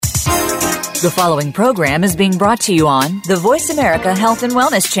The following program is being brought to you on the Voice America Health and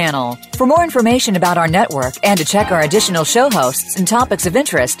Wellness Channel. For more information about our network and to check our additional show hosts and topics of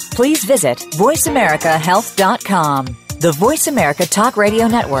interest, please visit voiceamericahealth.com. The Voice America Talk Radio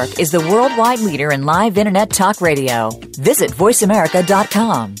Network is the worldwide leader in live Internet talk radio. Visit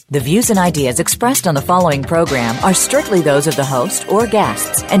voiceamerica.com. The views and ideas expressed on the following program are strictly those of the host or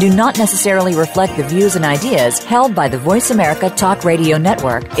guests and do not necessarily reflect the views and ideas held by the Voice America Talk Radio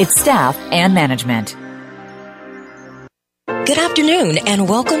Network, its staff, and management. Good afternoon and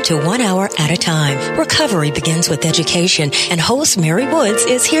welcome to 1 Hour at a Time. Recovery begins with education, and host Mary Woods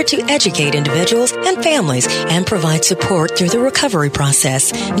is here to educate individuals and families and provide support through the recovery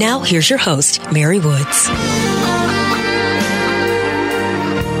process. Now here's your host, Mary Woods.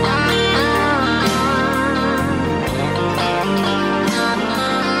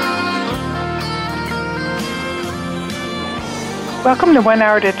 Welcome to 1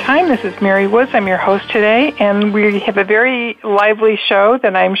 Hour at a Time. This is Mary Woods. I'm your host today, and we have a very lively show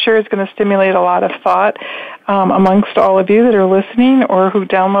that I'm sure is going to stimulate a lot of thought amongst all of you that are listening or who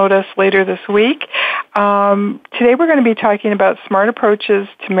download us later this week. Today we're going to be talking about smart approaches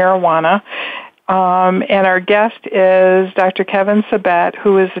to marijuana. And our guest is Dr. Kevin Sabet,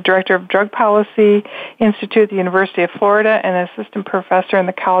 who is the Director of Drug Policy Institute at the University of Florida and Assistant Professor in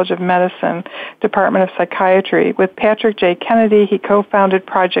the College of Medicine, Department of Psychiatry. With Patrick J. Kennedy, he co-founded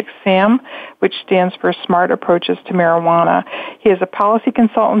Project SAM, which stands for Smart Approaches to Marijuana. He is a policy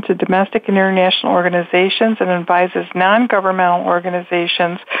consultant to domestic and international organizations and advises non-governmental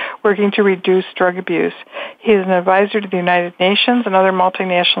organizations working to reduce drug abuse. He is an advisor to the United Nations and other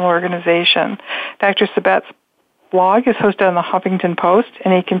multinational organizations. Dr. Sabet's blog is hosted on the Huffington Post,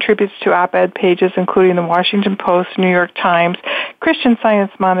 and he contributes to op-ed pages including the Washington Post, New York Times, Christian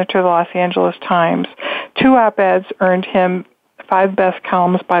Science Monitor, the Los Angeles Times. 2 op-eds earned him 5 best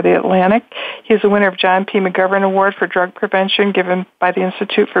columns by The Atlantic. He is the winner of John P. McGovern Award for Drug Prevention given by the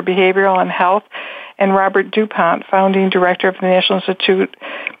Institute for Behavioral and Health, and Robert DuPont, founding director of the National Institute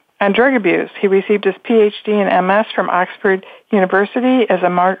on Drug Abuse. He received his Ph.D. in MS from Oxford University as a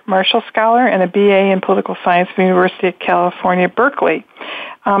Marshall Scholar and a B.A. in Political Science from the University of California, Berkeley.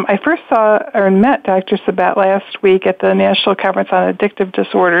 I first saw or met Dr. Sabet last week at the National Conference on Addictive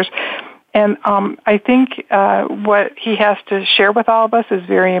Disorders, and I think what he has to share with all of us is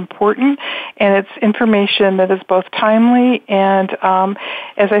very important, and it's information that is both timely and,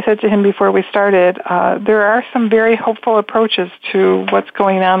 as I said to him before we started, there are some very hopeful approaches to what's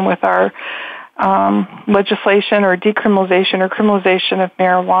going on with our legislation or decriminalization or criminalization of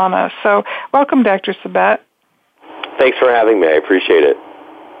marijuana. So welcome, Dr. Sabet. Thanks for having me. I appreciate it.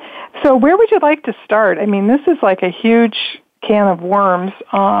 So where would you like to start? I mean, this is like a huge can of worms,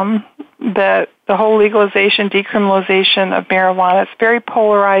 that the whole legalization, decriminalization of marijuana, it's very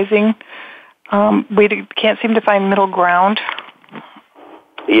polarizing. We can't seem to find middle ground.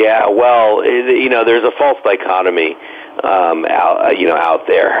 Yeah, well, there's a false dichotomy out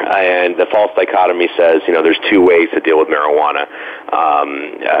there, and the false dichotomy says, there's 2 ways to deal with marijuana.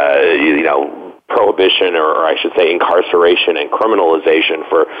 Prohibition, or I should say incarceration and criminalization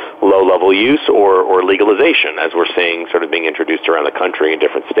for low-level use, or legalization, as we're seeing sort of being introduced around the country in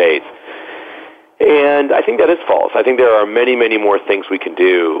different states. And I think that is false. I think there are many, many more things we can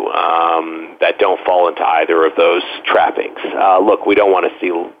do that don't fall into either of those trappings. Look, we don't want to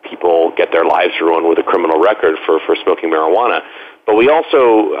see people get their lives ruined with a criminal record for smoking marijuana. But we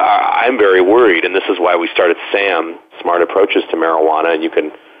also, I'm very worried, and this is why we started SAM, Smart Approaches to Marijuana, and you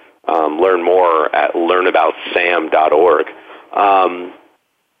can learn more at learnaboutsam.org.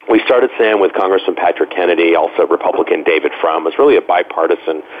 We started SAM with Congressman Patrick Kennedy, also Republican David Frum. It's really a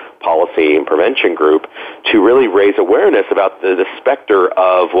bipartisan policy and prevention group to really raise awareness about the specter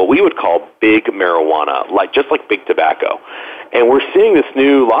of what we would call big marijuana, just like big tobacco. And we're seeing this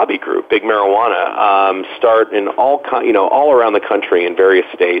new lobby group, Big Marijuana, start in all around the country in various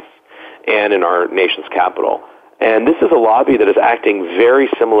states and in our nation's capital. And this is a lobby that is acting very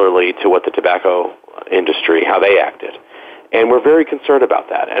similarly to what the tobacco industry, how they acted. And we're very concerned about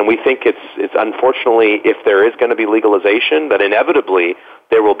that. And we think it's unfortunately, if there is going to be legalization, that inevitably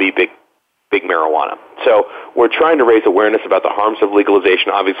there will be big marijuana. So we're trying to raise awareness about the harms of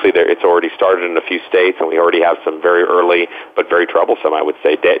legalization. Obviously, it's already started in a few states, and we already have some very early but very troublesome, I would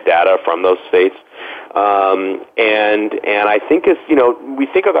say, data from those states. And I think we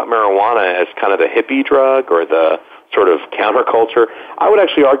think about marijuana as kind of the hippie drug or the sort of counterculture. I would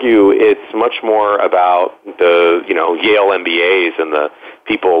actually argue it's much more about the, Yale MBAs and the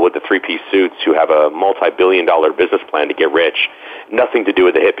people with the 3-piece suits who have a multi-billion-dollar business plan to get rich. Nothing to do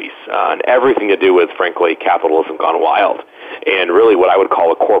with the hippies, and everything to do with, frankly, capitalism gone wild. and really what I would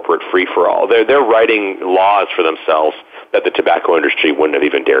call a corporate free-for-all. They're writing laws for themselves that the tobacco industry wouldn't have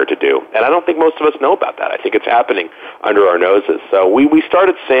even dared to do. And I don't think most of us know about that. I think it's happening under our noses. So we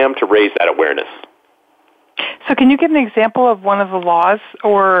started SAM to raise that awareness. So can you give an example of one of the laws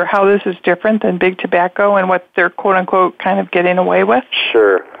or how this is different than big tobacco and what they're, quote-unquote, kind of getting away with?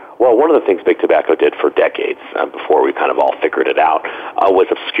 Sure. Well, one of the things big tobacco did for decades, before we kind of all figured it out, was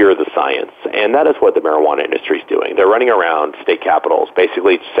obscure the science. And that is what the marijuana industry is doing. They're running around state capitals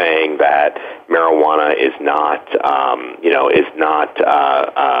basically saying that marijuana is not,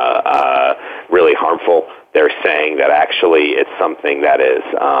 really harmful. They're saying that actually it's something that is,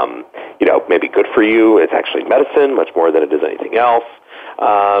 maybe good for you. It's actually medicine much more than it is anything else.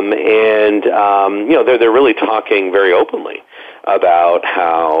 They're really talking very openly about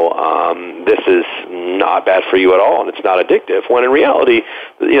how this is not bad for you at all and it's not addictive, when in reality,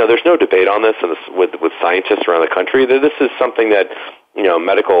 there's no debate on this, and with scientists around the country, that this is something that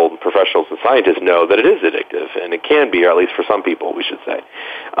medical professionals and scientists know that it is addictive, and it can be, or at least for some people, we should say.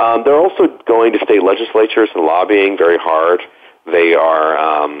 They're also going to state legislatures and lobbying very hard. They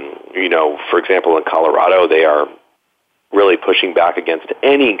are, for example, in Colorado, they are really pushing back against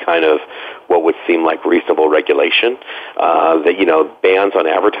any kind of what would seem like reasonable regulation. Bans on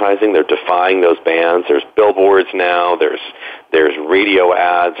advertising, they're defying those bans. There's billboards now, there's radio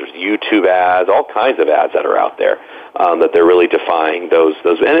ads, there's YouTube ads, all kinds of ads that are out there that they're really defying those.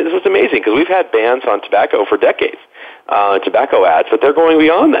 And it was amazing because we've had bans on tobacco for decades. Tobacco ads, but they're going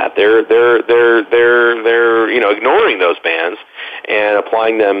beyond that. They're ignoring those bans and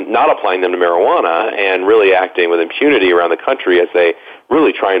not applying them to marijuana, and really acting with impunity around the country as they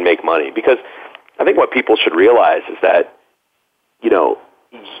really try and make money. Because I think what people should realize is that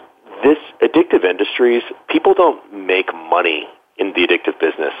this addictive industries, people don't make money in the addictive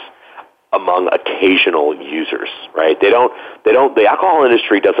business among occasional users, right? The alcohol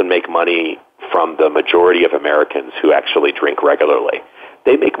industry doesn't make money from the majority of Americans who actually drink regularly.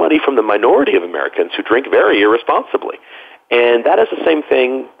 They make money from the minority of Americans who drink very irresponsibly. And that is the same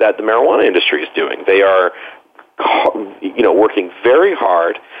thing that the marijuana industry is doing. They are working very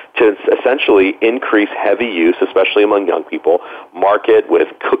hard to essentially increase heavy use, especially among young people, market with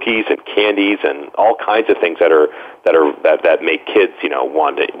cookies and candies and all kinds of things that make kids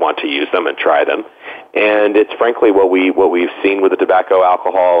want to use them and try them. And it's frankly what we've seen with the tobacco,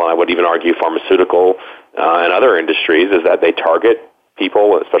 alcohol, and I would even argue pharmaceutical and other industries, is that they target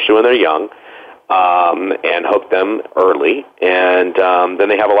people, especially when they're young, and hook them early, and then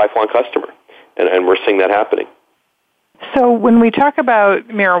they have a lifelong customer. And we're seeing that happening. So when we talk about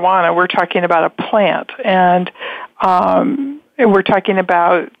marijuana, we're talking about a plant, and we're talking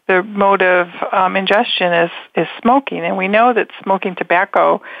about the mode of ingestion is smoking, and we know that smoking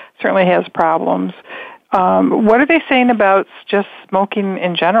tobacco certainly has problems. What are they saying about just smoking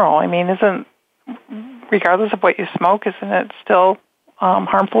in general? I mean, regardless of what you smoke, isn't it still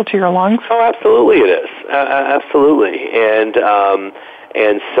harmful to your lungs? Oh, absolutely it is. Absolutely.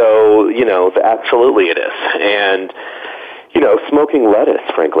 And so, absolutely it is. And, smoking lettuce,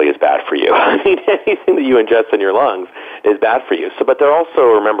 frankly, is bad for you. I mean, anything that you ingest in your lungs is bad for you. So, but they're also,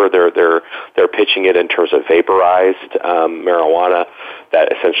 remember, they're pitching it in terms of vaporized marijuana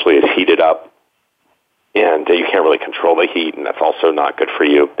that essentially is heated up, and you can't really control the heat, and that's also not good for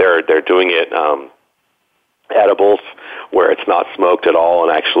you. They're doing it edibles, where it's not smoked at all,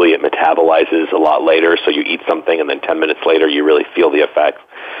 and actually it metabolizes a lot later. So you eat something, and then 10 minutes later, you really feel the effects.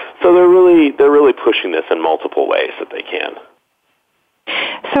 So they're really pushing this in multiple ways that they can.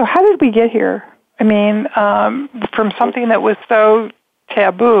 So how did we get here? I mean, from something that was so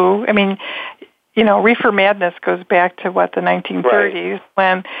taboo. I mean, reefer madness goes back to the 1930s, right,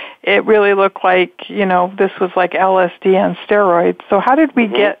 when it really looked like this was like LSD on steroids. So how did we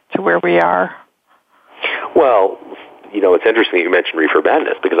get to where we are? Well, it's interesting you mentioned reefer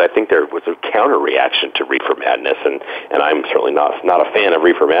madness, because I think there was a counter reaction to reefer madness, and I'm certainly not a fan of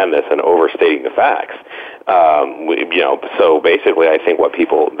reefer madness and overstating the facts. So basically, I think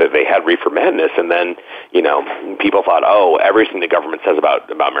they had reefer madness, and then people thought, oh, everything the government says about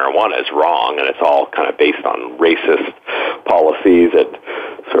marijuana is wrong, and it's all kind of based on racist policies and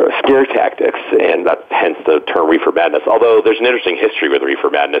sort of scare tactics, and that hence the term reefer madness. Although there's an interesting history with reefer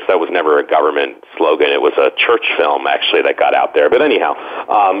madness. That was never a government slogan. It was a church film, actually, that got out there. But anyhow,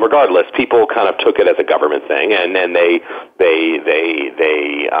 regardless, people kind of took it as a government thing, and then they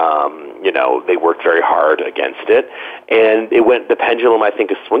worked very hard against it, and the pendulum, I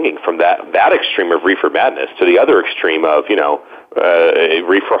think, is swinging from that extreme of reefer madness to the other extreme of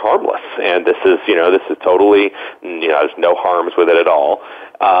reefer harmless. And this is totally, there's no harms with it at all.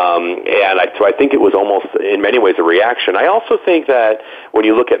 So I think it was almost, in many ways, a reaction. I also think that when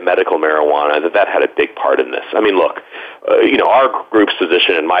you look at medical marijuana, that had a big part in this. I mean, look, our group's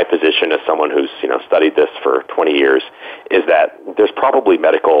position and my position as someone who's, studied this for 20 years is that there's probably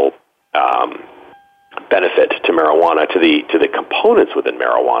medical benefit to marijuana, to the components within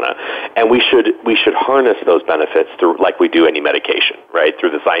marijuana, and we should harness those benefits through, like we do any medication, right, through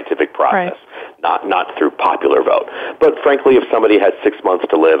the scientific process, not through popular vote. But frankly, if somebody has 6 months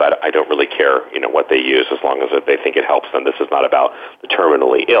to live, I don't really care, what they use, as long as they think it helps them. This is not about the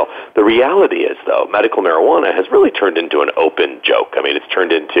terminally ill. The reality is, though, medical marijuana has really turned into an open joke. I mean, it's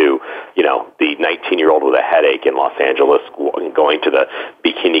turned into, the 19-year-old with a headache in Los Angeles going to the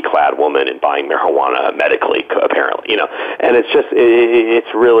bikini-clad woman and buying marijuana medically, apparently, and it's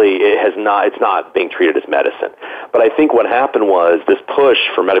not being treated as medicine. But I think what happened was this push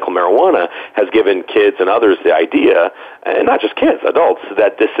for medical marijuana has given kids and others the idea, and not just kids, adults,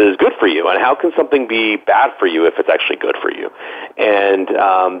 that this is good for you. And how can something be bad for you if it's actually good for you? And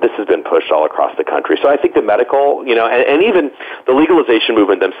this has been pushed all across the country. So I think the medical, and even the legalization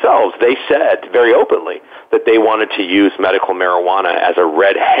movement themselves, they said very openly that they wanted to use medical marijuana as a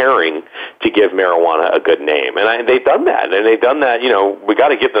red herring to give marijuana a good name. And they've done that. And they've done that, we got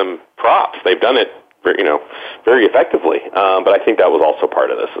to give them props. They've done it, very effectively. But I think that was also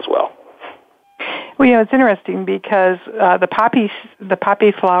part of this as well. Well, it's interesting because the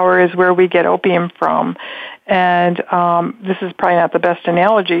poppy flower is where we get opium from, and this is probably not the best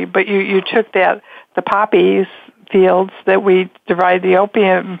analogy, but you took the poppy fields that we derive the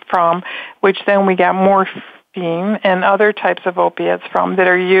opium from, which then we got morphine and other types of opiates from that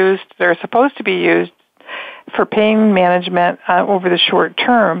are supposed to be used for pain management over the short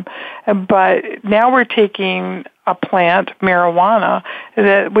term. But now we're taking a plant, marijuana,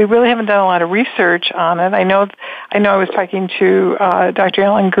 that we really haven't done a lot of research on it. I know I was talking to Dr.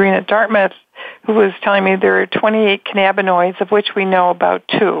 Alan Green at Dartmouth, who was telling me there are 28 cannabinoids, of which we know about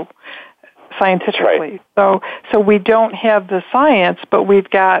 2 scientifically. Right. So we don't have the science, but we've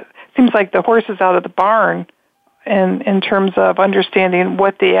got, seems like the horse is out of the barn in terms of understanding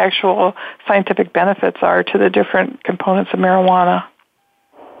what the actual scientific benefits are to the different components of marijuana.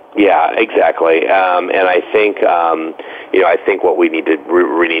 Yeah, exactly. And I think, I think what we need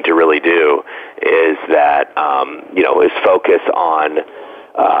to really do is that, is focus on,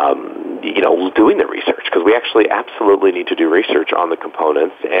 doing the research, because we actually absolutely need to do research on the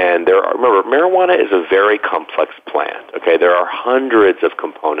components. And remember, marijuana is a very complex plant. Okay, there are hundreds of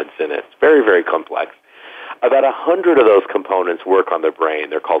components in it. It's very, very complex. About 100 of those components work on the brain.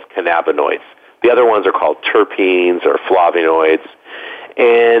 They're called cannabinoids. The other ones are called terpenes or flavonoids.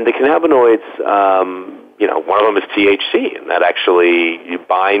 And the cannabinoids, one of them is THC, and that actually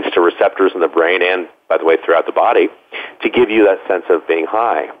binds to receptors in the brain and, by the way, throughout the body to give you that sense of being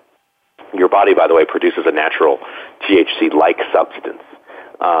high. Your body, by the way, produces a natural THC-like substance,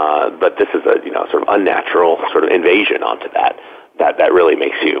 but this is a sort of unnatural sort of invasion onto that. That really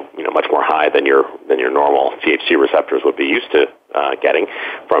makes you much more high than your normal THC receptors would be used to getting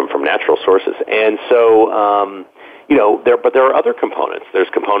from natural sources. And so there are other components. There's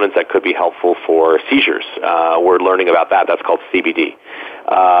components that could be helpful for seizures. We're learning about that. That's called CBD.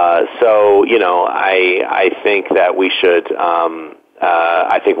 I think that we should.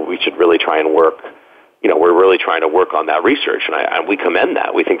 I think we should really try and work. We're really trying to work on that research, and we commend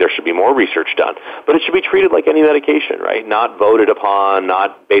that. We think there should be more research done, but it should be treated like any medication, right? Not voted upon,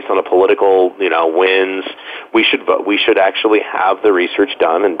 not based on a political, wins. We should actually have the research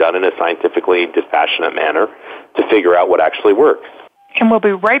done and done in a scientifically dispassionate manner to figure out what actually works. And we'll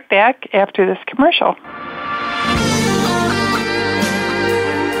be right back after this commercial.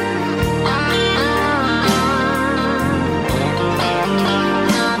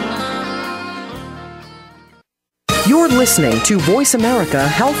 You're listening to Voice America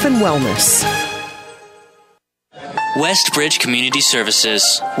Health and Wellness. Westbridge Community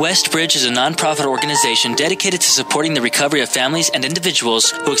Services. Westbridge is a nonprofit organization dedicated to supporting the recovery of families and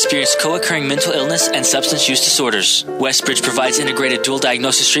individuals who experience co-occurring mental illness and substance use disorders. Westbridge provides integrated dual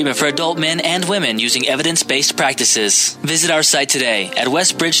diagnosis treatment for adult men and women using evidence-based practices. Visit our site today at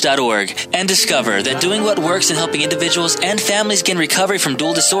westbridge.org and discover that doing what works in helping individuals and families gain recovery from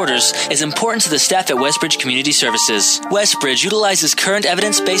dual disorders is important to the staff at Westbridge Community Services. Westbridge utilizes current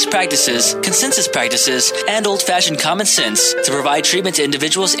evidence-based practices, consensus practices, and old-fashioned common sense to provide treatment to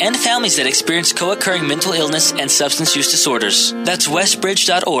individuals and families that experience co-occurring mental illness and substance use disorders. That's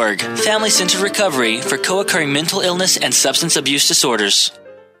westbridge.org, family-centered recovery for co-occurring mental illness and substance abuse disorders.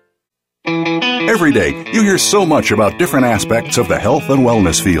 Every day, you hear so much about different aspects of the health and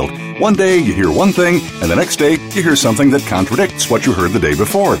wellness field. One day, you hear one thing, and the next day, you hear something that contradicts what you heard the day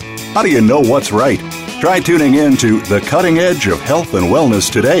before. How do you know what's right? Try tuning in to The Cutting Edge of Health and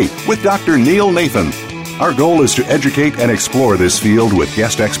Wellness today with Dr. Neil Nathan. Our goal is to educate and explore this field with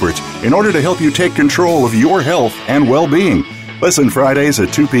guest experts in order to help you take control of your health and well-being. Listen Fridays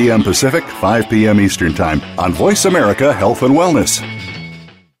at 2 p.m. Pacific, 5 p.m. Eastern Time on Voice America Health and Wellness.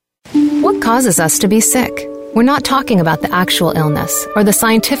 What causes us to be sick? We're not talking about the actual illness or the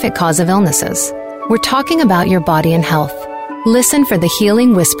scientific cause of illnesses. We're talking about your body and health. Listen for the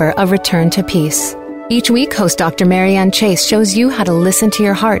healing whisper of return to peace. Each week, host Dr. Marianne Chase shows you how to listen to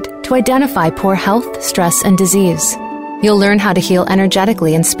your heart to identify poor health, stress, and disease. You'll learn how to heal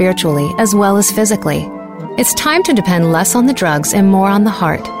energetically and spiritually as well as physically. It's time to depend less on the drugs and more on the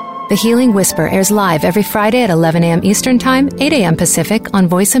heart. The Healing Whisper airs live every Friday at 11 a.m. Eastern Time, 8 a.m. Pacific on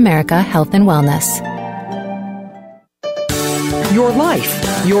Voice America Health and Wellness. Your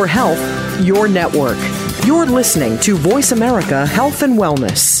life, your health, your network. You're listening to Voice America Health and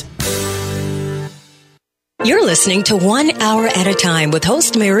Wellness. You're listening to 1 Hour at a Time with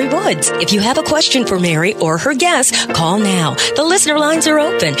host Mary Woods. If you have a question for Mary or her guest, call now. The listener lines are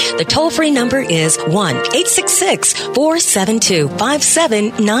open. The toll-free number is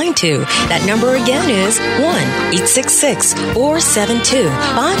 1-866-472-5792. That number again is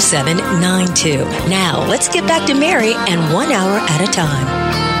 1-866-472-5792. Now, let's get back to Mary and 1 Hour at a Time.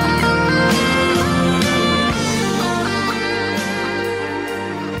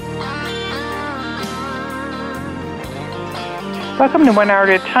 Welcome to 1 Hour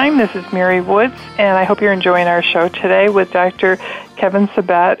at a Time. This is Mary Woods, and I hope you're enjoying our show today with Dr. Kevin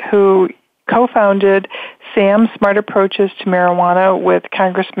Sabet, who co-founded SAM, Smart Approaches to Marijuana, with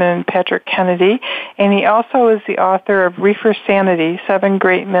Congressman Patrick Kennedy, and he also is the author of Reefer Sanity, 7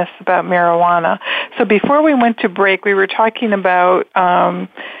 Great Myths About Marijuana. So before we went to break, we were talking about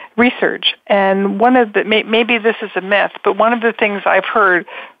research, and one of the, maybe this is a myth, but one of the things I've heard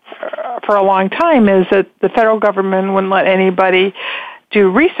for a long time is that the federal government wouldn't let anybody do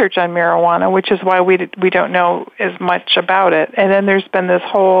research on marijuana, which is why we don't know as much about it. And then there's been this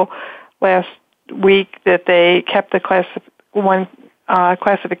whole last week that they kept the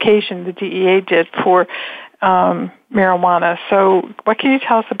classification the DEA did for marijuana. So what can you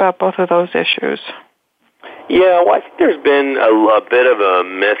tell us about both of those issues? Yeah, well, I think there's been a bit of a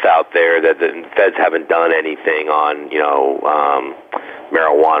myth out there that the feds haven't done anything on,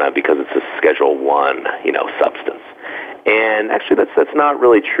 marijuana because it's a Schedule I, substance. And actually, that's not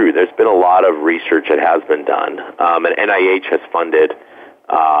really true. There's been a lot of research that has been done, and NIH has funded,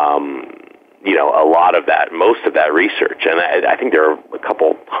 a lot of that, most of that research. And I think there are a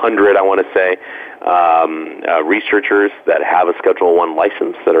couple hundred, I want to say, researchers that have a Schedule I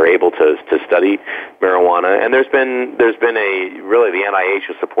license that are able to study marijuana. And there's been the NIH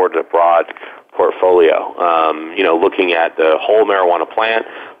has supported a broad portfolio, looking at the whole marijuana plant,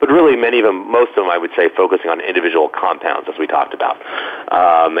 but really most of them, I would say, focusing on individual compounds, as we talked about.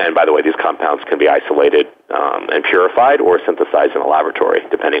 And by the way, these compounds can be isolated and purified or synthesized in a laboratory,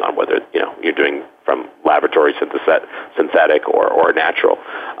 depending on whether, you're doing from laboratory synthetic or natural.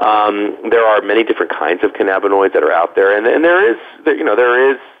 There are many different kinds of cannabinoids that are out there, and there is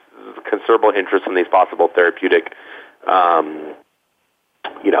considerable interest in these possible therapeutic,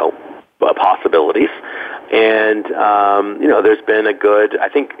 possibilities. And, there's been I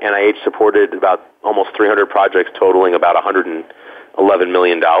think NIH supported about almost 300 projects totaling about $111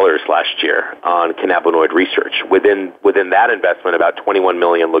 million last year on cannabinoid research. Within that investment, about $21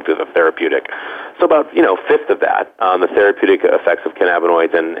 million looked at the therapeutic. So about, fifth of that on the therapeutic effects of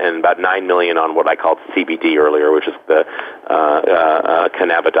cannabinoids, and about $9 million on what I called CBD earlier, which is the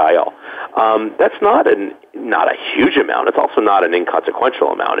cannabidiol. That's not a huge amount. It's also not an inconsequential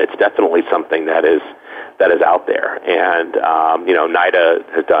amount. It's definitely something that is out there. And, NIDA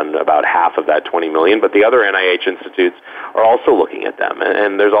has done about half of that $20 million, but the other NIH institutes are also looking at them.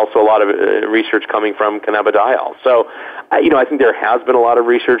 And there's also a lot of research coming from cannabidiol. So, I think there has been a lot of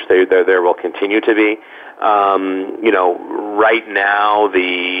research. There will continue to be. Right now,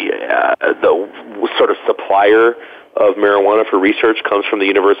 the sort of supplier of marijuana for research comes from the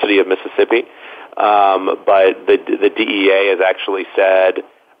University of Mississippi. But the DEA has actually said,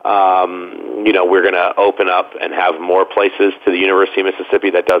 we're going to open up and have more places to the University of Mississippi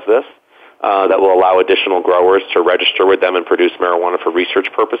that does this, that will allow additional growers to register with them and produce marijuana for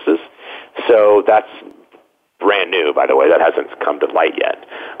research purposes. So that's brand new, by the way. That hasn't come to light yet.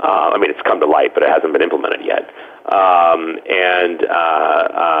 It's come to light, but it hasn't been implemented yet.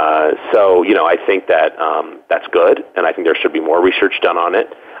 So, I think that that's good, and I think there should be more research done on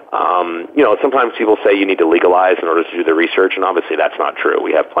it. Sometimes people say you need to legalize in order to do the research, and obviously that's not true.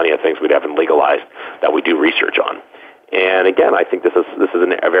 We have plenty of things we haven't legalized that we do research on. And again, I think this is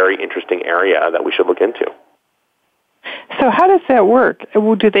a very interesting area that we should look into. So how does that work?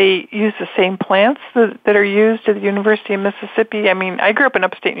 Do they use the same plants that are used at the University of Mississippi? I mean, I grew up in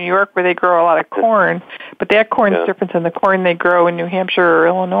upstate New York where they grow a lot of corn, but that corn is different than the corn they grow in New Hampshire or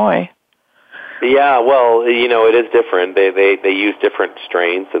Illinois. Yeah, well, it is different. They use different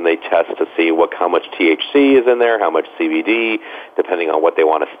strains, and they test to see how much THC is in there, how much CBD, depending on what they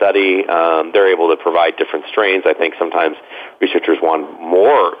want to study. They're able to provide different strains. I think sometimes researchers want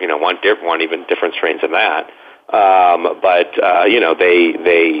more, want even different strains than that. But they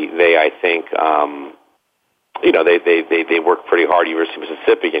I think, they work pretty hard at the University of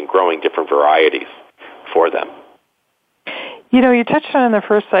Mississippi in growing different varieties for them. You touched on in the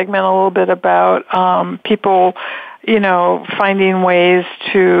first segment a little bit about people, finding ways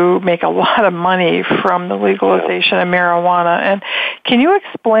to make a lot of money from the legalization of marijuana. And can you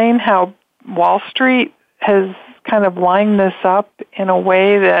explain how Wall Street has kind of lined this up in a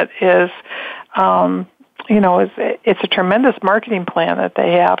way that is, it's a tremendous marketing plan that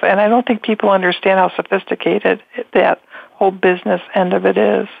they have. And I don't think people understand how sophisticated that whole business end of it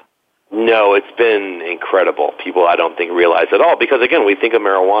is. No, it's been incredible. People, I don't think, realize at all. Because, again, we think of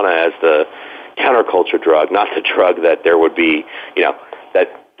marijuana as the counterculture drug, not the drug that there would be,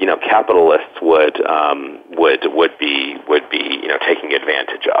 capitalists would be taking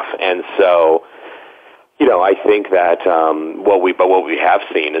advantage of. And so, I think that what we have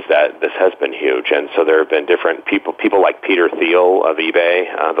seen is that this has been huge, and so there have been different people like Peter Thiel of eBay,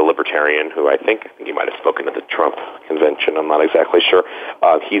 the libertarian, who I think he might have spoken at the Trump convention. I'm not exactly sure.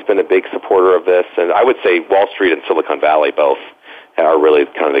 He's been a big supporter of this, and I would say Wall Street and Silicon Valley both are really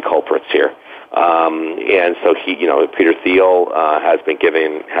kind of the culprits here. And so Peter Thiel has been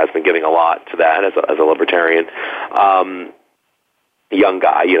giving a lot to that as a libertarian. Young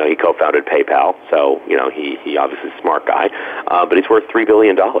guy, he co-founded PayPal, so, he obviously is a smart guy, but he's worth $3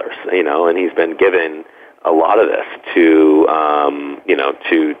 billion, and he's been given a lot of this to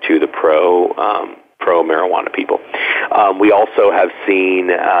the pro marijuana people. We also have seen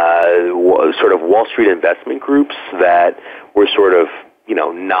sort of Wall Street investment groups that were sort of,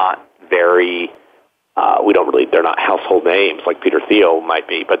 not very, they're not household names like Peter Thiel might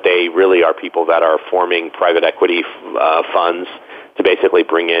be, but they really are people that are forming private equity funds to basically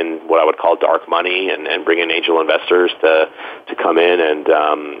bring in what I would call dark money and bring in angel investors to come in and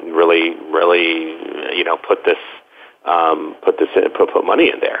really put money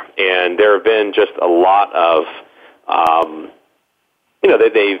in there. And there have been just a lot of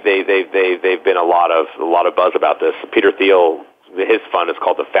they've been a lot of buzz about this. Peter Thiel, his fund is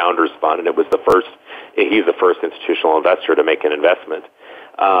called the Founders Fund, and he's the first institutional investor to make an investment.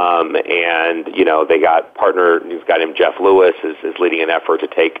 They got this guy named Jeff Lewis is leading an effort to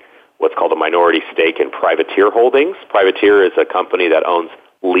take what's called a minority stake in Privateer Holdings. Privateer is a company that owns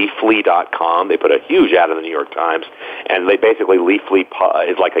Leafly.com. They put a huge ad in the New York Times, and they basically Leafly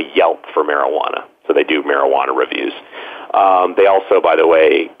is like a Yelp for marijuana. So they do marijuana reviews. They also, by the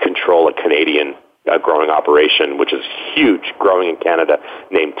way, control a Canadian growing operation, which is huge, growing in Canada,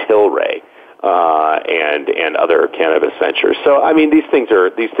 named Tilray. And other cannabis ventures. So I mean, these things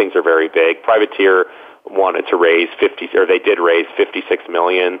are very big. Privateer wanted to raise they did raise $56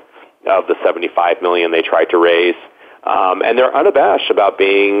 million of the $75 million they tried to raise, and they're unabashed about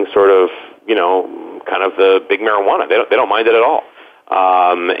being sort of kind of the big marijuana. They don't mind it at all.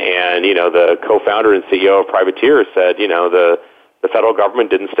 The co-founder and CEO of Privateer said the federal government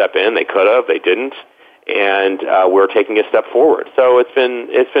didn't step in. They could have. They didn't. And we're taking a step forward. So it's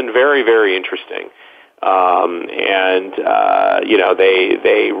been very, very interesting. They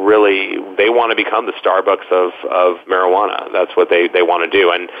want to become the Starbucks of marijuana. That's what they want to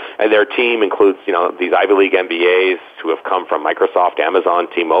do. And their team includes these Ivy League MBAs who have come from Microsoft, Amazon,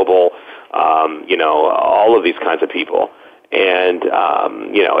 T-Mobile, all of these kinds of people. And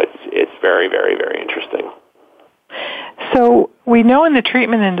it's very, very, very interesting. So we know in the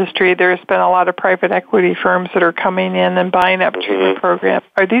treatment industry there's been a lot of private equity firms that are coming in and buying up treatment programs.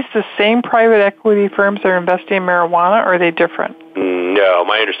 Are these the same private equity firms that are investing in marijuana, or are they different? No,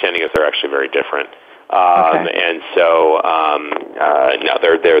 my understanding is they're actually very different. And so, no,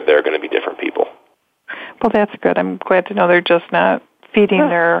 they're going to be different people. Well, that's good. I'm glad to know they're just not feeding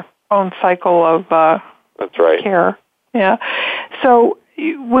their own cycle of that's right. care. Yeah. So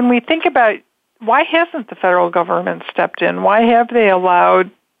when we think about why hasn't the federal government stepped in? Why have they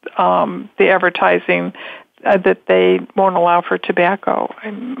allowed the advertising that they won't allow for tobacco.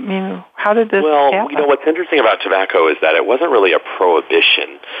 I mean, how did this happen? What's interesting about tobacco is that it wasn't really a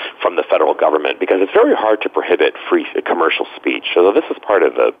prohibition from the federal government, because it's very hard to prohibit free commercial speech. So this is part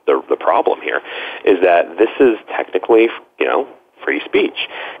of the problem here, is that this is technically, free speech.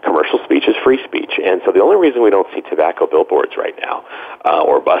 Commercial speech is free speech. And so the only reason we don't see tobacco billboards right now,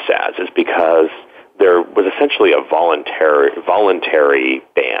 or bus ads, is because there was essentially a voluntary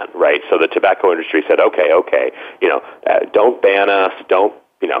ban, right? So the tobacco industry said, okay, don't ban us, don't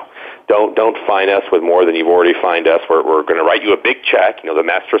fine us with more than you've already fined us. We're going to write you a big check, the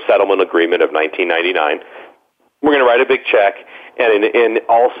Master Settlement Agreement of 1999. We're going to write a big check, and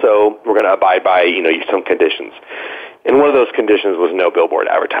also we're going to abide by, some conditions. And one of those conditions was no billboard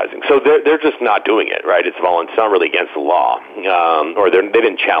advertising. So they're just not doing it, right? It's not really against the law, or they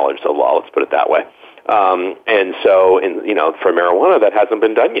didn't challenge the law. Let's put it that way. And so, for marijuana, that hasn't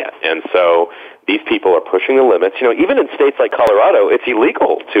been done yet. And so these people are pushing the limits. Even in states like Colorado, it's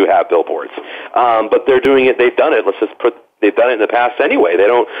illegal to have billboards. But they're doing it. They've done it. They've done it in the past anyway. They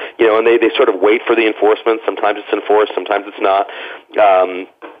don't, and they sort of wait for the enforcement. Sometimes it's enforced, sometimes it's not.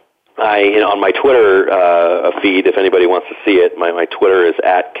 On my Twitter feed, if anybody wants to see it, my Twitter is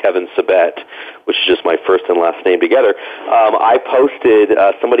at Kevin Sabet, which is just my first and last name together. I posted,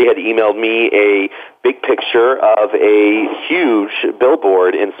 somebody had emailed me a big picture of a huge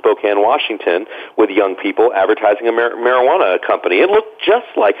billboard in Spokane, Washington, with young people advertising a marijuana company. It looked just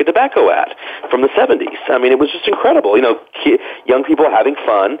like a tobacco ad from the 70s. I mean, it was just incredible. Young people having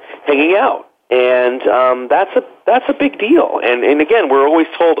fun, hanging out. And that's a big deal. And again, we're always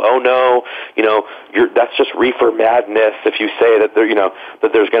told, oh no, that's just reefer madness if you say that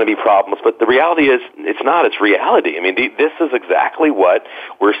that there's going to be problems. But the reality is, it's not. It's reality. I mean, this is exactly what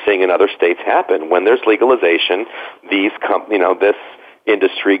we're seeing in other states happen. When there's legalization, this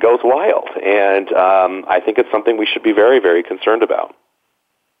industry goes wild, and I think it's something we should be very, very concerned about.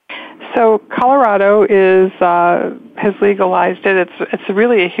 So Colorado has legalized it. It's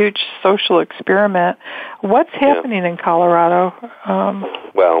really a huge social experiment. What's happening in Colorado?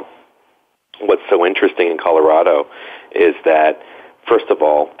 Well, what's so interesting in Colorado is that, first of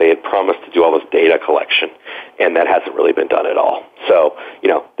all, they had promised to do all this data collection, and that hasn't really been done at all. So,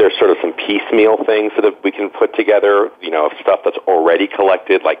 there's sort of some piecemeal things that we can put together, stuff that's already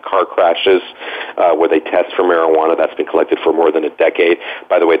collected, like car crashes, where they test for marijuana. That's been collected for more than a decade.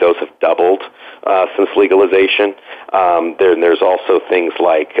 By the way, those have doubled since legalization. There's also things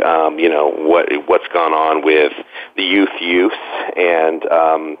like, what's gone on with the youth use, and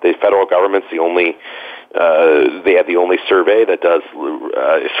the federal government's they have the only survey that does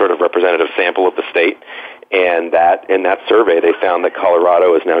sort of representative sample of the state, and in that survey they found that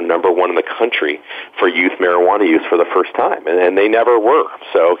Colorado is now number one in the country for youth marijuana use for the first time, and they never were.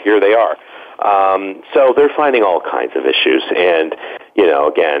 So here they are. So they're finding all kinds of issues, and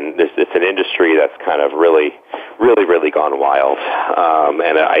again, it's an industry that's kind of really, really, really gone wild,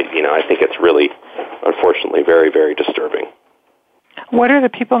 and I think it's really, unfortunately, very, very disturbing. What are the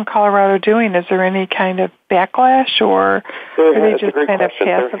people in Colorado doing? Is there any kind of backlash, or are they just kind of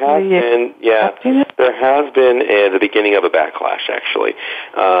passively accepting it? There has been the beginning of a backlash, actually.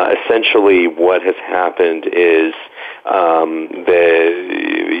 Essentially, what has happened is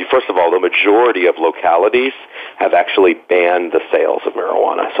first of all, the majority of localities have actually banned the sales of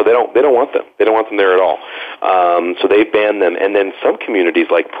marijuana. So they don't want them. They don't want them there at all. So they banned them. And then some communities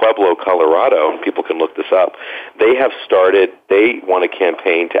like Pueblo, Colorado, and people can look this up, they want a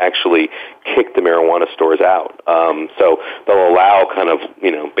campaign to actually kick the marijuana stores out. So they'll allow kind of,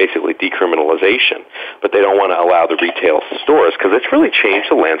 basically decriminalization, but they don't want to allow the retail stores because it's really changed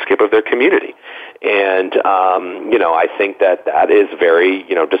the landscape of their community. And, I think that is very,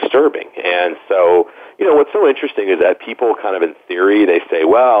 disturbing. And so, what's so interesting is that people kind of in theory, they say,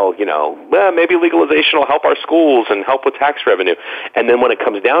 well, maybe legalization will help our schools and help with tax revenue. And then when it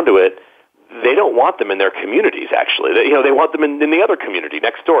comes down to it, they don't want them in their communities, actually. They want them in the other community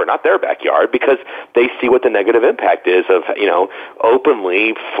next door, not their backyard, because they see what the negative impact is of,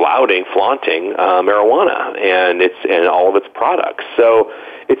 openly flaunting marijuana and all of its products. So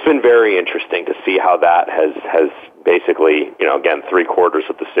it's been very interesting to see how that has basically, again, 3/4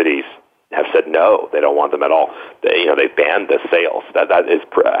 of the cities have said no, they don't want them at all. They banned the sales. That is,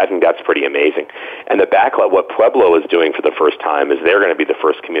 I think that's pretty amazing. And the backlash, what Pueblo is doing for the first time is they're going to be the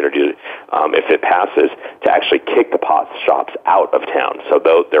first community, if it passes, to actually kick the pot shops out of town. So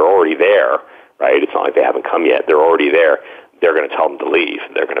they're already there, right? It's not like they haven't come yet. They're already there. They're going to tell them to leave.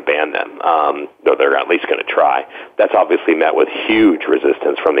 They're going to ban them. Though they're at least going to try. That's obviously met with huge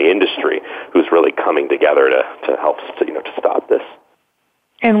resistance from the industry, who's really coming together to help to stop this.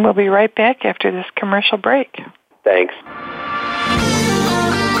 And we'll be right back after this commercial break. Thanks.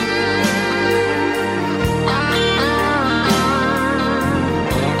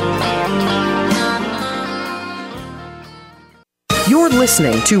 You're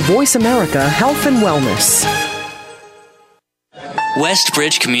listening to Voice America Health and Wellness.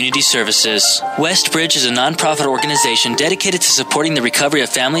 Westbridge Community Services. Westbridge is a nonprofit organization dedicated to supporting the recovery of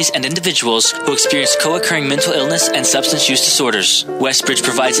families and individuals who experience co-occurring mental illness and substance use disorders. Westbridge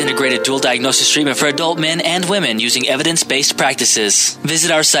provides integrated dual diagnosis treatment for adult men and women using evidence-based practices.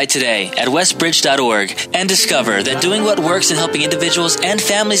 Visit our site today at westbridge.org and discover that doing what works in helping individuals and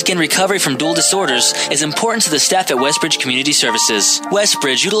families gain recovery from dual disorders is important to the staff at Westbridge Community Services.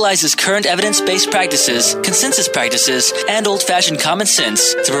 Westbridge utilizes current evidence-based practices, consensus practices, and old-fashioned common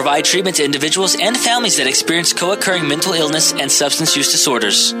sense to provide treatment to individuals and families that experience co-occurring mental illness and substance use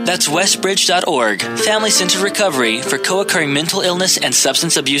disorders. That's westbridge.org, family-centered recovery for co-occurring mental illness and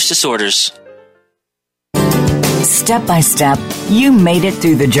substance abuse disorders. Step by step, you made it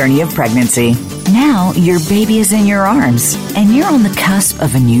through the journey of pregnancy. Now your baby is in your arms, and you're on the cusp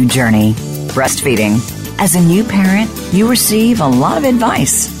of a new journey, breastfeeding. As a new parent, you receive a lot of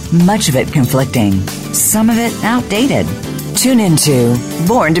advice, much of it conflicting, some of it outdated. Tune into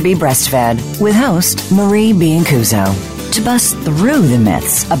Born to be Breastfed with host Marie Biancuso to bust through the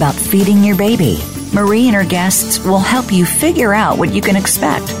myths about feeding your baby. Marie and her guests will help you figure out what you can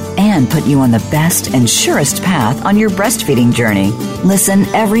expect and put you on the best and surest path on your breastfeeding journey. Listen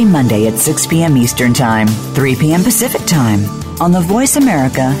every Monday at 6 p.m. Eastern Time, 3 p.m. Pacific Time on the Voice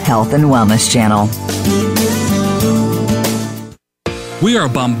America Health and Wellness Channel. We are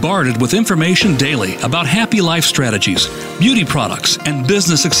bombarded with information daily about happy life strategies, beauty products, and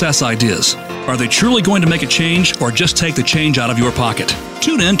business success ideas. Are they truly going to make a change or just take the change out of your pocket?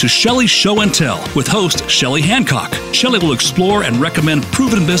 Tune in to Shelley's Show and Tell with host Shelley Hancock. Shelley will explore and recommend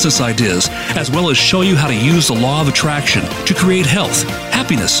proven business ideas, as well as show you how to use the law of attraction to create health,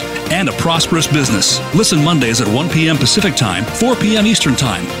 happiness, and a prosperous business. Listen Mondays at 1 p.m. Pacific Time, 4 p.m. Eastern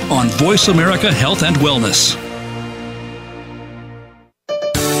Time on Voice America Health and Wellness.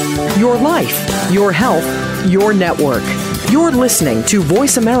 Your life, your health, your network. You're listening to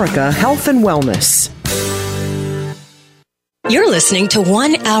Voice America Health and Wellness. You're listening to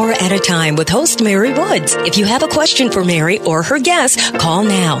 1 Hour at a Time with host Mary Woods. If you have a question for Mary or her guest, call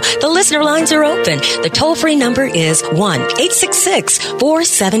now. The listener lines are open. The toll-free number is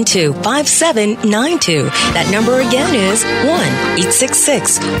 1-866-472-5792. That number again is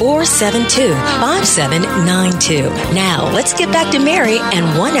 1-866-472-5792. Now, let's get back to Mary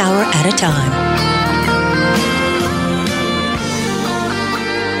and 1 Hour at a Time.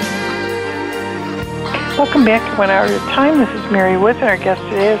 Welcome back to 1 Hour at a Time. This is Mary Woods, and our guest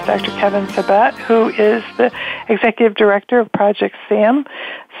today is Dr. Kevin Sabet, who is the Executive Director of Project SAM,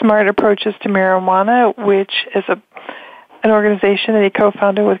 Smart Approaches to Marijuana, which is an organization that he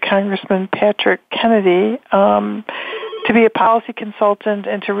co-founded with Congressman Patrick Kennedy to be a policy consultant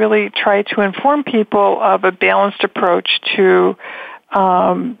and to really try to inform people of a balanced approach to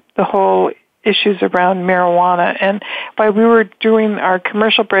the whole issues around marijuana. And while we were doing our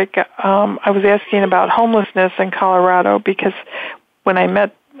commercial break, I was asking about homelessness in Colorado, because when I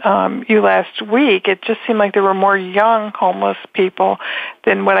met you last week, it just seemed like there were more young homeless people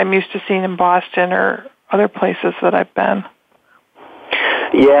than what I'm used to seeing in Boston or other places that I've been.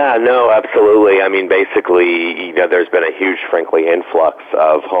 Yeah, no, absolutely. I mean, basically, there's been a huge, frankly, influx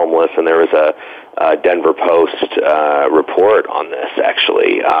of homeless, and there was a Denver Post report on this,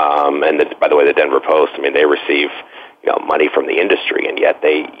 actually. By the way, the Denver Post, I mean, they receive money from the industry, and yet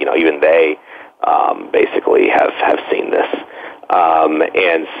they, even they basically have seen this.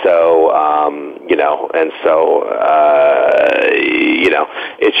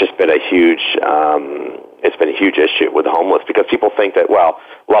 It's just been a huge. It's been a huge issue with the homeless, because people think that, well,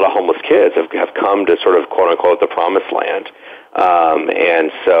 a lot of homeless kids have come to sort of quote unquote the promised land.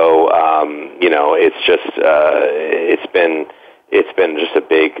 It's been just a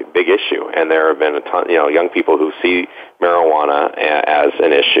big issue, and there have been a ton, young people who see marijuana as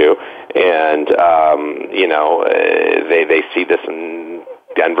an issue, and they see this in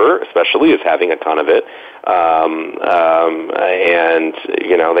Denver, especially, as having a ton of it, and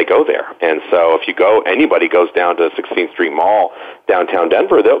they go there. And so if anybody goes down to 16th Street Mall, downtown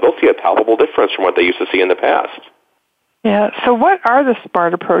Denver, they'll see a palpable difference from what they used to see in the past. Yeah. So what are the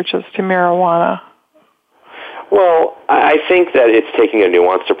smart approaches to marijuana? Well, I think that it's taking a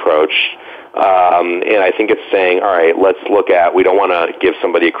nuanced approach, and I think it's saying, all right, let's look at, we don't want to give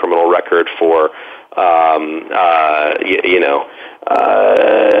somebody a criminal record for,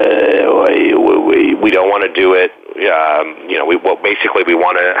 we don't want to do it, basically we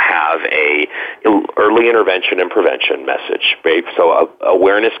want to have a early intervention and prevention message, right? So a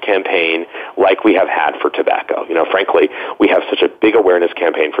awareness campaign like we have had for tobacco. Frankly, we have such a big awareness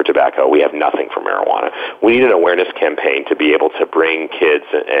campaign for tobacco. We have nothing for marijuana. We need an awareness campaign to be able to bring kids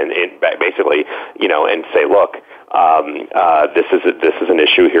and basically, and say, look, this is an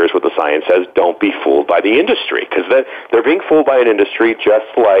issue. Here's what the science says. Don't be fooled by the industry, because they're being fooled by an industry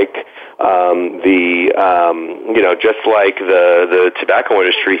just like the tobacco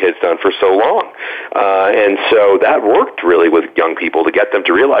industry has done for so long. And so that worked really with young people to get them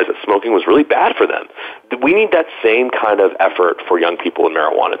to realize that smoking was really bad for them. We need that same kind of effort for young people in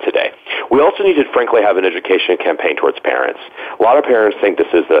marijuana today. We also need to, frankly, have an education campaign towards parents. A lot of parents think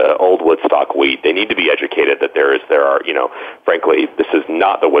this is the old Woodstock weed. They need to be educated that frankly, this is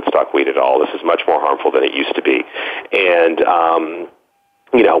not the Woodstock weed at all. This is much more harmful than it used to be. And,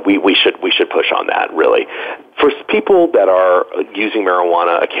 we should push on that, really. For people that are using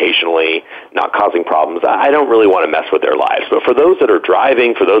marijuana occasionally, not causing problems, I don't really want to mess with their lives. But for those that are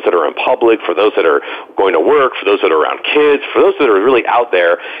driving, for those that are in public, for those that are going to work, for those that are around kids, for those that are really out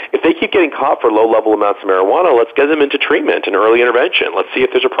there, if they keep getting caught for low-level amounts of marijuana, let's get them into treatment and early intervention. Let's see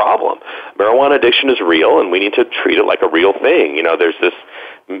if there's a problem. Marijuana addiction is real, and we need to treat it like a real thing. There's this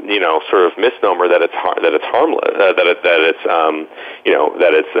sort of misnomer that it's harmless,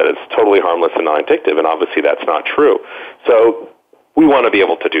 that it's totally harmless and non-addictive, and obviously that's not true. So we want to be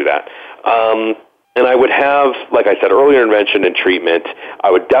able to do that. And I would have, like I said, early intervention and treatment. I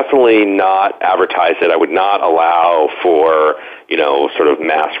would definitely not advertise it. I would not allow for, sort of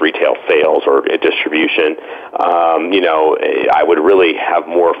mass retail sales or distribution. I would really have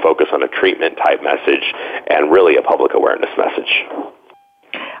more focus on a treatment type message and really a public awareness message.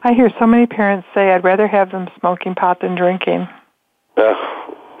 I hear so many parents say, I'd rather have them smoking pot than drinking.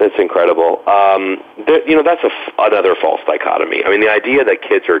 It's incredible. That's another false dichotomy. I mean, the idea that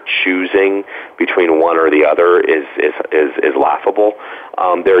kids are choosing between one or the other is laughable.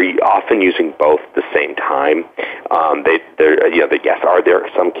 They're often using both at the same time. Yes, are there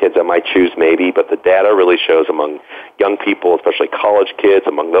some kids that might choose maybe, but the data really shows among young people, especially college kids,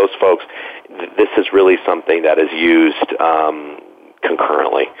 among those folks, this is really something that is used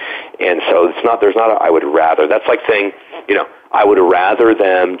concurrently. And so there's not a I would rather. That's like saying, I would rather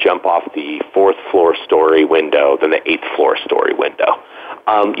them jump off the 4th floor story window than the 8th floor story window.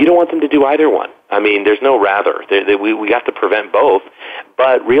 You don't want them to do either one. I mean, there's no rather. We have to prevent both,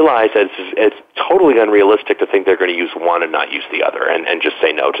 but realize that it's totally unrealistic to think they're going to use one and not use the other, and just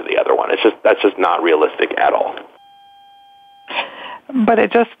say no to the other one. That's just not realistic at all. But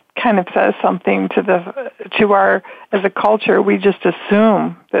it just kind of says something to our, as a culture, we just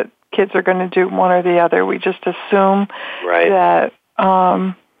assume that kids are going to do one or the other. We just assume that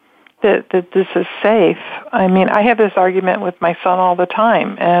that this is safe. I mean, I have this argument with my son all the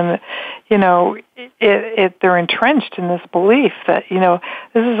time, and they're entrenched in this belief that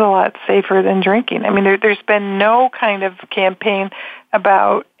this is a lot safer than drinking. I mean, there's been no kind of campaign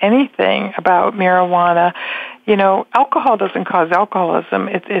about anything about marijuana. Alcohol doesn't cause alcoholism.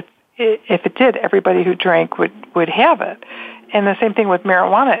 If it did, everybody who drank would have it. And the same thing with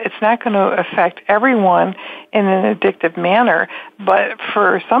marijuana. It's not going to affect everyone in an addictive manner, but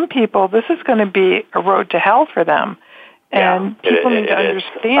for some people, this is going to be a road to hell for them. And people need to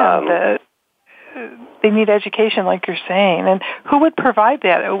understand that they need education, like you're saying. And who would provide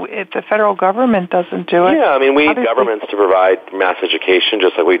that if the federal government doesn't do it? Yeah, I mean, we need governments to provide mass education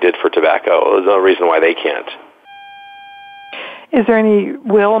just like we did for tobacco. There's no reason why they can't. Is there any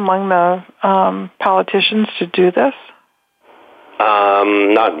will among the politicians to do this?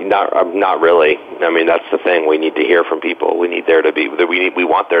 Not really. I mean, that's the thing. We need to hear from people. We need there to be. We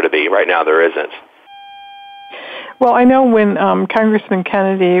want there to be. Right now, there isn't. Well, I know when Congressman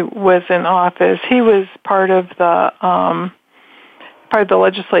Kennedy was in office, he was part of the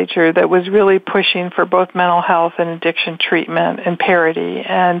legislature that was really pushing for both mental health and addiction treatment and parity.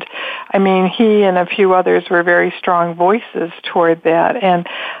 And I mean, he and a few others were very strong voices toward that. And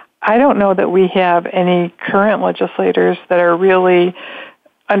I don't know that we have any current legislators that are really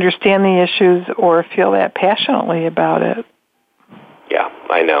understand the issues or feel that passionately about it. Yeah,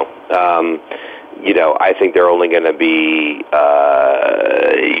 I know. I think they're only going to be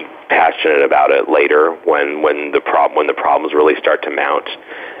passionate about it later when the problems really start to mount.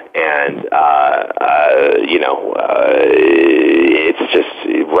 And it's just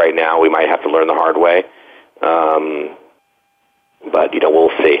right now we might have to learn the hard way. But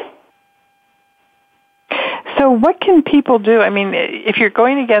we'll see. So what can people do? I mean, if you're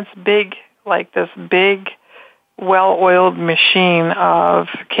going against this big, well-oiled machine of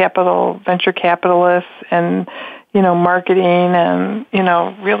venture capitalists and, marketing and,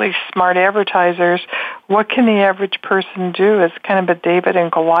 really smart advertisers, what can the average person do? It's kind of a David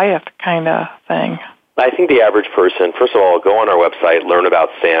and Goliath kind of thing. I think the average person, first of all, go on our website,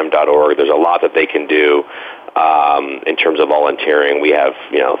 learnaboutsam.org. There's a lot that they can do in terms of volunteering. We have,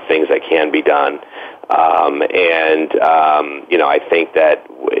 things that can be done. I think that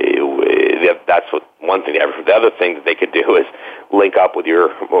that's one thing. The other thing that they could do is link up with your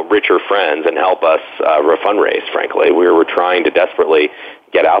richer friends and help us fundraise, frankly. We're trying to desperately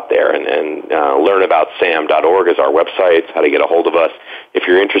get out there, and learnaboutsam.org is our website. It's how to get a hold of us. If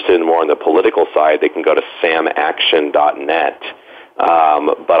you're interested in more on the political side, they can go to samaction.net.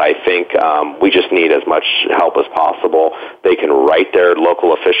 But I think we just need as much help as possible. They can write their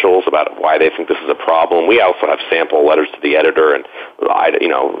local officials about why they think this is a problem. We also have sample letters to the editor and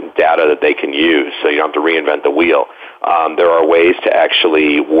data that they can use, so you don't have to reinvent the wheel. There are ways to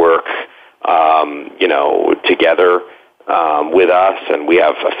actually work, together with us, and we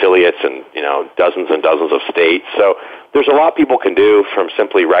have affiliates in dozens and dozens of states. So there's a lot people can do, from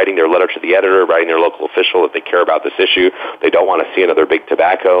simply writing their letter to the editor, writing their local official if they care about this issue. They don't want to see another big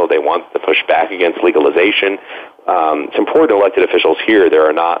tobacco. They want to push back against legalization. It's important to elected officials here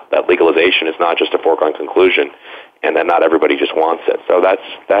that legalization is not just a foregone conclusion, and that not everybody just wants it. So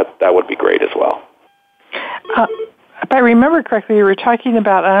that would be great as well. If I remember correctly, you were talking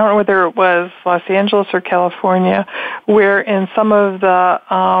about, I don't know whether it was Los Angeles or California, where in some of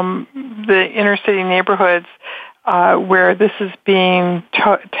the inner city neighborhoods where this is being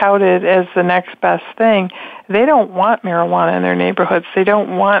touted as the next best thing, they don't want marijuana in their neighborhoods. They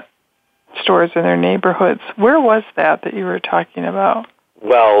don't want stores in their neighborhoods. Where was that you were talking about?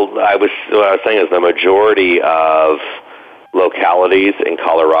 Well, what I was saying is the majority of localities in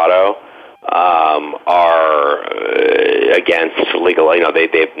Colorado are against legal.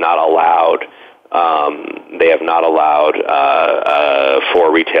 They've not allowed. They have not allowed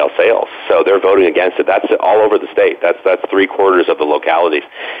for retail sales, so they're voting against it. That's all over the state. That's 3/4 of the localities.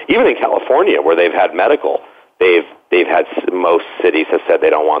 Even in California, where they've had medical, they've had, most cities have said they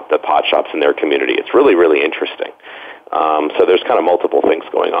don't want the pot shops in their community. It's really, really interesting. So there's kind of multiple things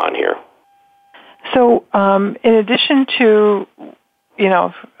going on here. So in addition to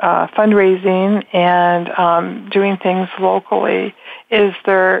fundraising and doing things locally, is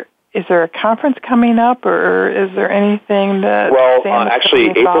there a conference coming up, or is there anything that... Well, actually,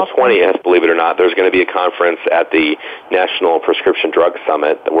 April 20th, believe it or not, there's going to be a conference at the National Prescription Drug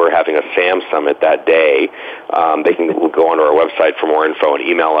Summit. We're having a SAM Summit that day. They can go onto our website for more info and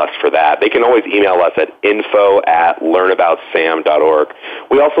email us for that. They can always email us at info@learnaboutsam.org.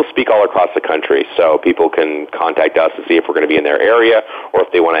 We also speak all across the country, so people can contact us to see if we're going to be in their area, or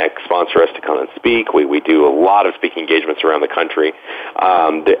if they want to sponsor us to come and speak. We do a lot of speaking engagements around the country.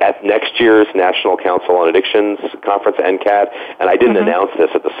 At next year's National Council on Addictions Conference, NCAD, and I didn't announce this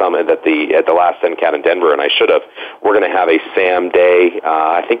at the summit at the last NCAD in Denver, and I should have. We're going to have a SAM Day.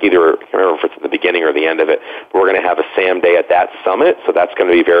 I think I can't remember if it's at the beginning or the end of it, but we're going to have a SAM Day at that summit, so that's going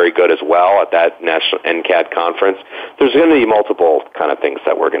to be very good as well at that National NCAD conference. There's going to be multiple kind of things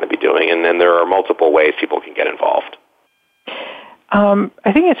that we're going to be doing, and then there are multiple ways people can get involved. I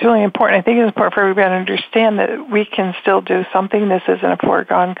think it's really important. I think it's important for everybody to understand that we can still do something. This isn't a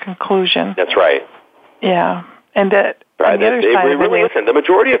foregone conclusion. That's right. Yeah. And that on the other side of it, listen, the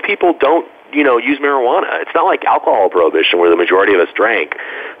majority of people don't, use marijuana. It's not like alcohol prohibition where the majority of us drank,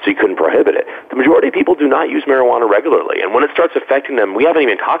 so you couldn't prohibit it. The majority of people do not use marijuana regularly. And when it starts affecting them, we haven't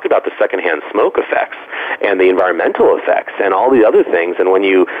even talked about the secondhand smoke effects and the environmental effects and all the other things. And when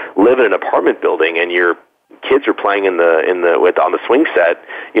you live in an apartment building and you're kids are playing on the swing set,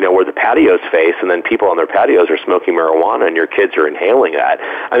 where the patios face, and then people on their patios are smoking marijuana, and your kids are inhaling that.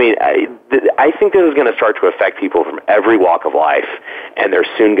 I mean, I think this is going to start to affect people from every walk of life, and they're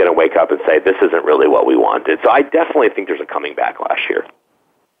soon going to wake up and say, this isn't really what we wanted. So I definitely think there's a coming backlash here.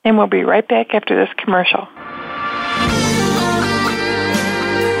 And we'll be right back after this commercial.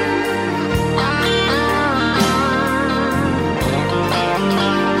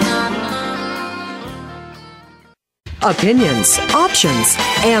 Opinions, options,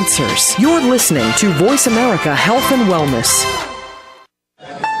 answers. You're listening to Voice America Health and Wellness.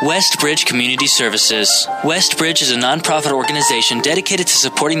 Westbridge Community Services. Westbridge is a nonprofit organization dedicated to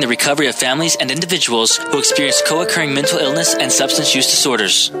supporting the recovery of families and individuals who experience co-occurring mental illness and substance use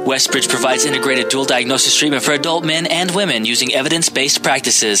disorders. Westbridge provides integrated dual diagnosis treatment for adult men and women using evidence-based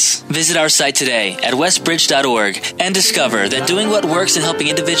practices. Visit our site today at westbridge.org and discover that doing what works in helping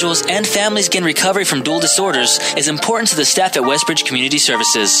individuals and families gain recovery from dual disorders is important to the staff at Westbridge Community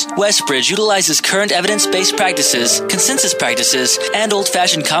Services. Westbridge utilizes current evidence-based practices, consensus practices, and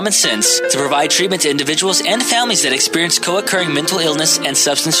old-fashioned common sense to provide treatment to individuals and families that experience co-occurring mental illness and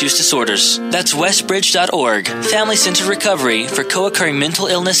substance use disorders. That's westbridge.org, family-centered recovery for co-occurring mental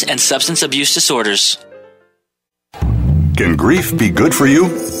illness and substance abuse disorders. Can grief be good for you?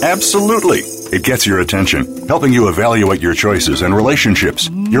 Absolutely. It gets your attention, helping you evaluate your choices and relationships.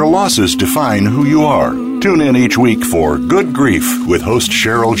 Your losses define who you are. Tune in each week for Good Grief with host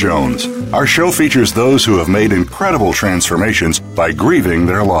Cheryl Jones. Our show features those who have made incredible transformations by grieving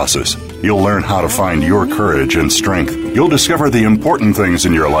their losses. You'll learn how to find your courage and strength. You'll discover the important things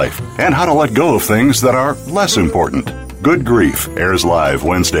in your life and how to let go of things that are less important. Good Grief airs live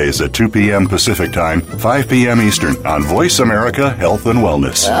Wednesdays at 2 p.m. Pacific Time, 5 p.m. Eastern on Voice America Health and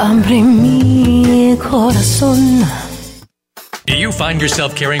Wellness. Do you find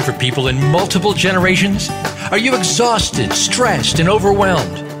yourself caring for people in multiple generations? Are you exhausted, stressed, and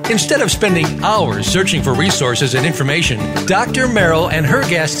overwhelmed? Instead of spending hours searching for resources and information, Dr. Merrill and her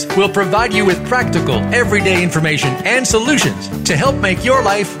guests will provide you with practical, everyday information and solutions to help make your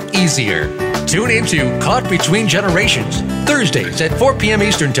life easier. Tune into Caught Between Generations, Thursdays at 4 p.m.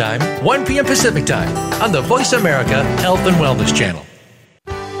 Eastern Time, 1 p.m. Pacific Time, on the Voice America Health and Wellness Channel.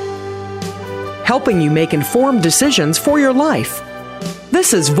 Helping you make informed decisions for your life.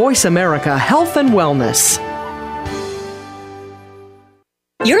 This is Voice America Health and Wellness.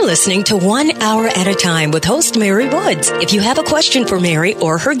 You're listening to 1 Hour at a Time with host Mary Woods. If you have a question for Mary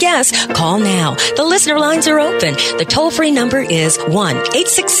or her guest, call now. The listener lines are open. The toll-free number is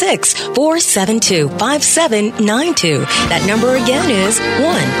 1-866-472-5792. That number again is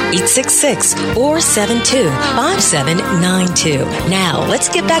 1-866-472-5792. Now, let's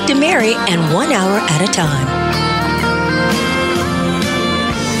get back to Mary and 1 Hour at a Time.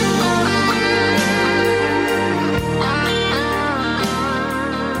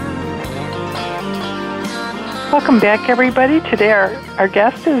 Welcome back, everybody. Today our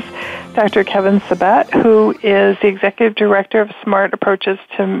guest is Dr. Kevin Sabet, who is the Executive Director of Smart Approaches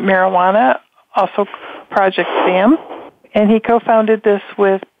to Marijuana, also Project SAM, and he co-founded this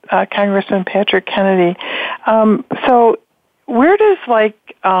with Congressman Patrick Kennedy. So where does,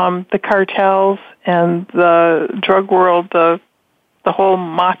 the cartels and the drug world, the whole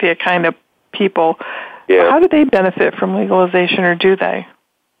mafia kind of people, how do they benefit from legalization, or do they?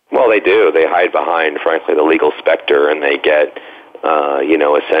 Well, they do. They hide behind, frankly, the legal specter, and they get,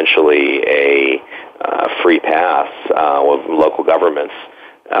 essentially a free pass with local governments.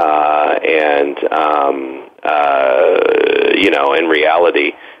 In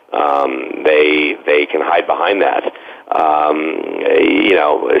reality, they can hide behind that.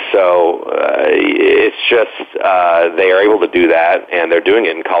 It's just they are able to do that, and they're doing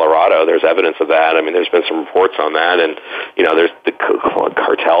it in Colorado. There's evidence of that. I mean, there's been some reports on that, and there's the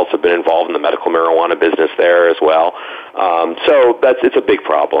cartels have been involved in the medical marijuana business there as well. So it's a big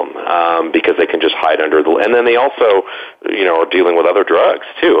problem because they can just hide under the. And then they also, are dealing with other drugs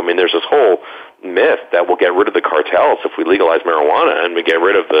too. I mean, there's this whole myth that we'll get rid of the cartels if we legalize marijuana and we get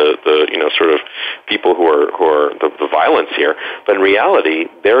rid of the sort of people who are the violence here. But in reality,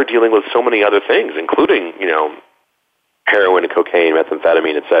 they're dealing with so many other things, including, heroin and cocaine,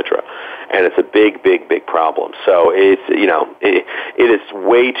 methamphetamine, etc. And it's a big, big, big problem. So it's, it is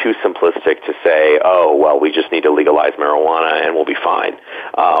way too simplistic to say, oh, well, we just need to legalize marijuana and we'll be fine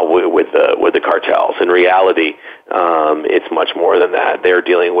with the cartels. In reality, it's much more than that. They're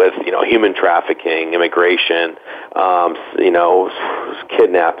dealing with, human trafficking, immigration,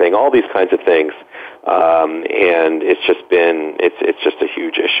 kidnapping, all these kinds of things. And it's just been, it's just a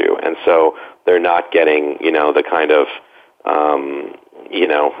huge issue. And so they're not getting, the kind of,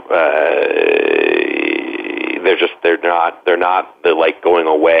 they're like going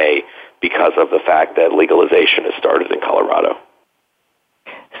away because of the fact that legalization has started in Colorado.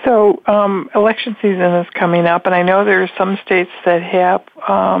 So election season is coming up, and I know there are some states that have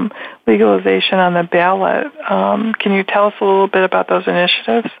legalization on the ballot. Can you tell us a little bit about those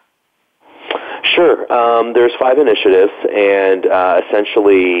initiatives? Sure. There's 5 initiatives, and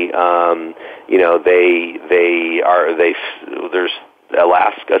essentially, there's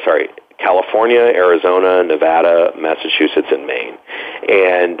California, Arizona, Nevada, Massachusetts, and Maine,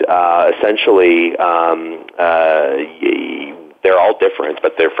 and essentially, they're all different,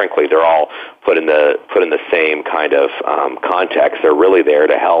 but they're all put in the same kind of context. They're really there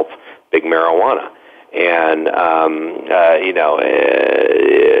to help big marijuana. And,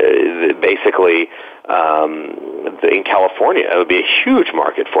 basically, in California, it would be a huge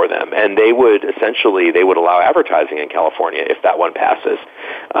market for them. And they would allow advertising in California if that one passes.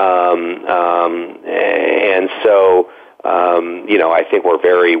 And so, I think we're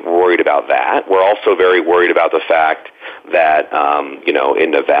very worried about that. We're also very worried about the fact that,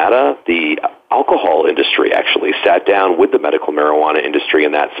 in Nevada, the alcohol industry actually sat down with the medical marijuana industry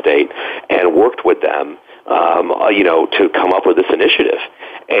in that state and worked with them, to come up with this initiative.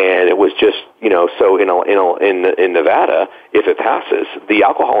 And it was just, so in Nevada, if it passes, the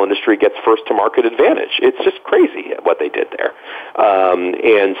alcohol industry gets first to market advantage. It's just crazy what they did there.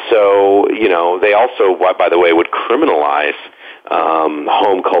 And so, they also, by the way, would criminalize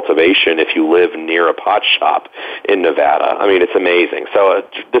home cultivation if you live near a pot shop in Nevada. I mean, it's amazing. So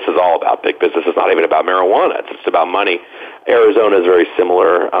this is all about big business. It's not even about marijuana. It's just about money. Arizona is very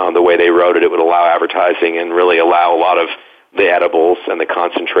similar. The way they wrote it, it would allow advertising and really allow a lot of the edibles and the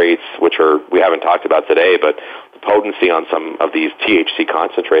concentrates, which we haven't talked about today, but the potency on some of these THC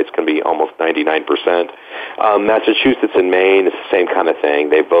concentrates can be almost 99%. Massachusetts and Maine is the same kind of thing.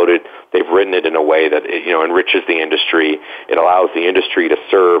 They've written it in a way that it, enriches the industry. It allows the industry to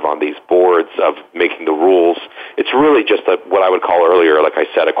serve on these boards of making the rules. It's really just what I would call earlier, like I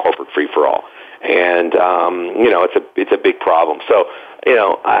said, a corporate free-for-all. And, it's a big problem. So,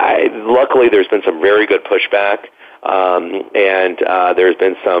 luckily there's been some very good pushback. And there's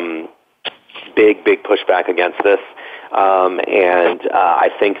been some big pushback against this. I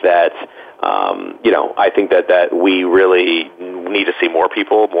think that, that we really need to see more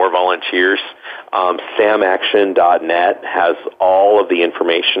people, more volunteers. SamAction.net has all of the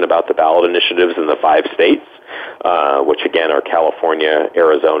information about the ballot initiatives in the 5 states, which again are California,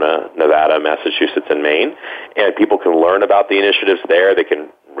 Arizona, Nevada, Massachusetts, and Maine. And people can learn about the initiatives there. They can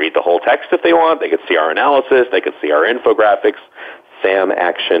read the whole text if they want. They can see our analysis. They can see our infographics.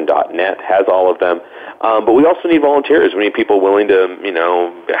 SamAction.net has all of them. But we also need volunteers. We need people willing to,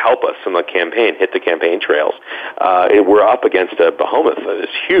 help us in the campaign, hit the campaign trails. We're up against a behemoth,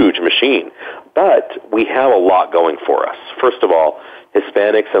 this huge machine. But we have a lot going for us. First of all,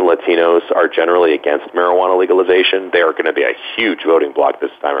 Hispanics and Latinos are generally against marijuana legalization. They are going to be a huge voting bloc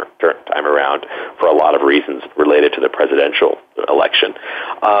this time around for a lot of reasons related to the presidential election.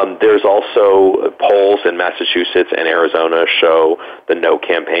 There's also polls in Massachusetts and Arizona show the no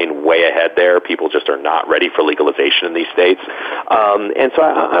campaign way ahead there. People just are not ready for legalization in these states. And so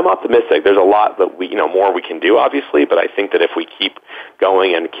I'm optimistic. There's a lot that more we can do, obviously, but I think that if we keep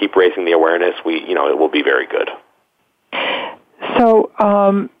going and keep raising the awareness, it will be very good. So,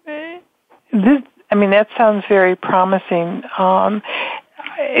 that sounds very promising.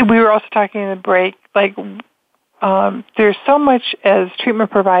 We were also talking in the break, there's so much as treatment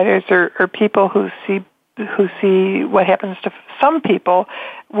providers or people who see what happens to some people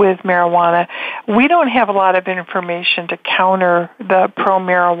with marijuana. We don't have a lot of information to counter the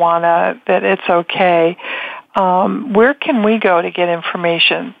pro-marijuana that it's okay. Where can we go to get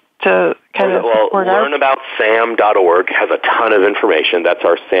information to kind of support LearnAboutSam.org has a ton of information. That's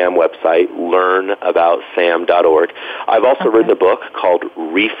our SAM website, LearnAboutSam.org. I've also written a book called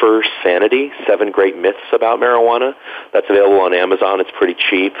Reefer Sanity, 7 Great Myths About Marijuana. That's available on Amazon. It's pretty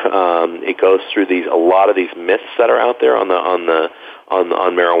cheap. It goes through a lot of these myths that are out there on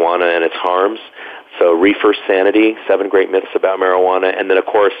marijuana and its harms. So Reefer Sanity, 7 Great Myths About Marijuana. And then, of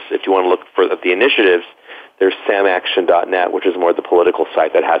course, if you want to look for the initiatives, there's SamAction.net, which is more the political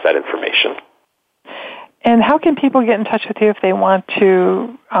site that has that information. And how can people get in touch with you if they want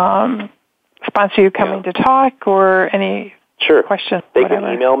to sponsor you coming to talk or any questions? They can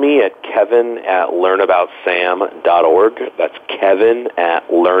email me at kevin@learnaboutsam.org. That's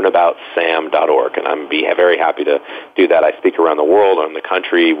kevin@learnaboutsam.org. And I'm very happy to do that. I speak around the world, around the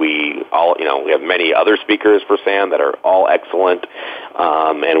country. We have many other speakers for SAM that are all excellent,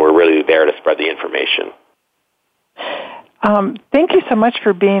 and we're really there to spread the information. Thank you so much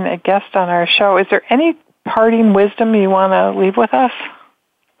for being a guest on our show. Is there any parting wisdom you want to leave with us?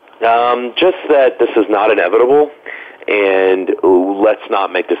 Just that this is not inevitable, and let's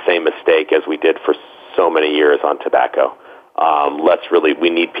not make the same mistake as we did for so many years on tobacco. We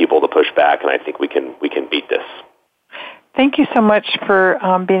need people to push back, and I think we can beat this. Thank you so much for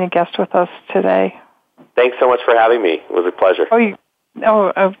being a guest with us today. Thanks so much for having me. It was a pleasure.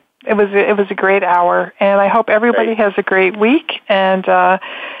 It was a great hour, and I hope everybody has a great week and a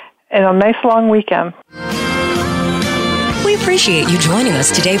nice long weekend. We appreciate you joining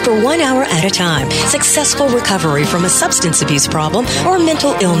us today for 1 hour at a time. Successful recovery from a substance abuse problem or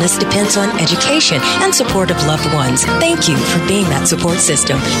mental illness depends on education and support of loved ones. Thank you for being that support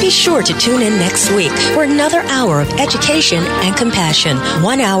system. Be sure to tune in next week for another hour of education and compassion,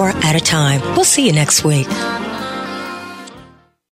 1 hour at a time. We'll see you next week.